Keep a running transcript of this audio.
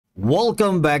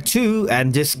Welcome back to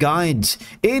Andy's Guides.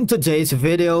 In today's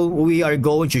video, we are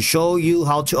going to show you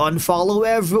how to unfollow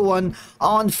everyone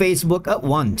on Facebook at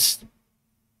once.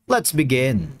 Let's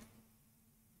begin.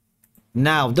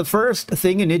 Now, the first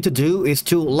thing you need to do is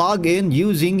to log in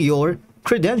using your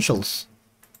credentials.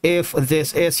 If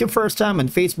this is your first time on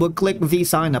Facebook, click the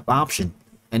sign up option.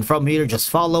 And from here, just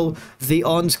follow the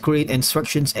on-screen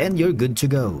instructions and you're good to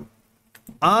go.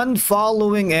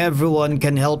 Unfollowing everyone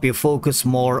can help you focus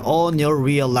more on your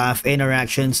real-life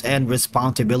interactions and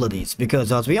responsibilities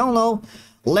because, as we all know,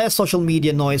 less social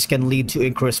media noise can lead to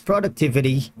increased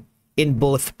productivity in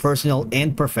both personal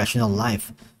and professional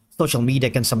life. Social media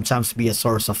can sometimes be a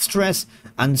source of stress,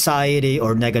 anxiety,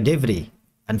 or negativity.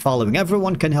 Unfollowing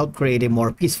everyone can help create a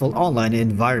more peaceful online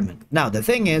environment. Now, the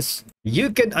thing is,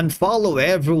 you can unfollow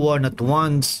everyone at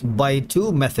once by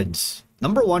two methods.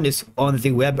 Number one is on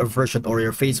the web version or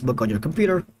your Facebook on your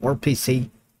computer or PC.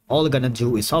 All you're gonna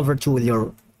do is hover to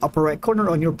your upper right corner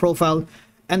on your profile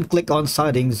and click on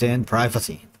settings and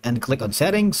privacy and click on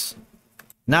settings.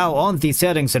 Now on the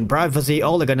settings and privacy,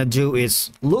 all you're gonna do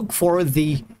is look for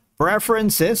the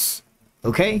preferences,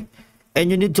 okay?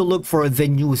 And you need to look for the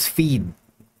news feed.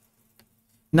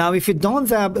 Now if you don't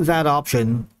have that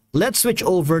option, let's switch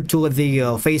over to the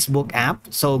Facebook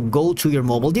app. So go to your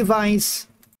mobile device.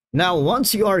 Now,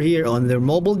 once you are here on the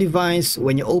mobile device,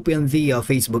 when you open the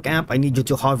Facebook app, I need you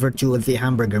to hover to the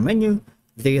hamburger menu,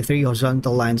 the three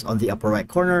horizontal lines on the upper right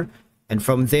corner, and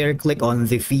from there, click on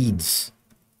the feeds.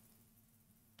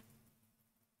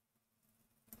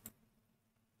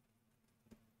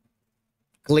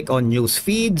 Click on news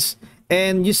feeds,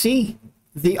 and you see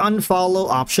the unfollow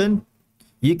option.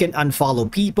 You can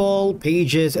unfollow people,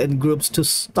 pages, and groups to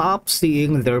stop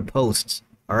seeing their posts,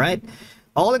 all right?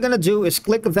 All I'm gonna do is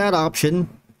click that option,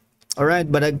 all right?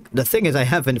 But the thing is, I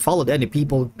haven't followed any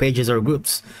people, pages, or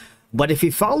groups. But if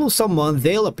you follow someone,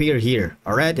 they'll appear here,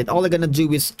 all right? And all I'm gonna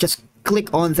do is just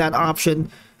click on that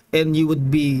option, and you would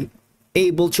be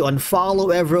able to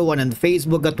unfollow everyone on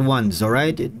Facebook at once, all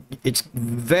right? It's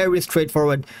very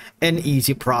straightforward and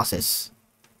easy process.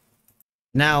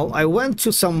 Now, I went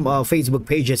to some Facebook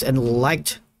pages and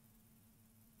liked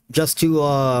just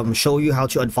to show you how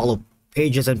to unfollow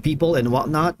pages and people and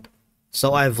whatnot.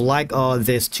 So I've liked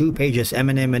these two pages,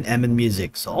 Eminem and Emin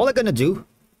Music. So all I'm gonna do,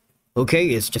 okay,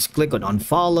 is just click on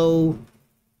unfollow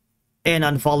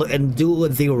and do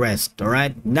the rest. All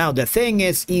right, now the thing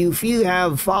is, if you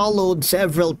have followed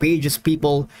several pages,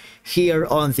 people here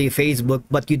on the Facebook,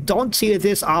 but you don't see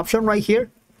this option right here,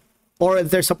 or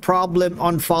if there's a problem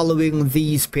on following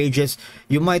these pages,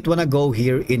 you might want to go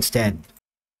here instead.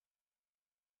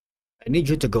 I need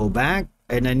you to go back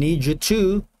and I need you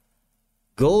to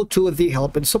go to the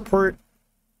help and support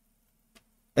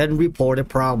and report a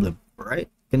problem. All right,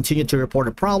 continue to report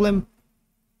a problem.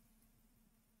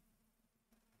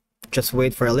 Just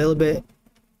wait for a little bit.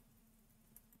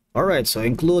 All right, so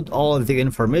include all of the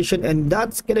information, and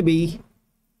that's gonna be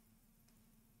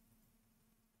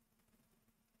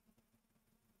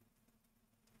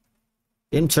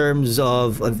in terms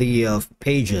of the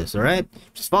pages. All right,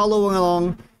 just following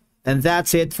along. And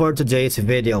that's it for today's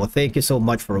video. Thank you so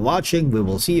much for watching. We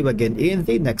will see you again in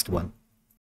the next one.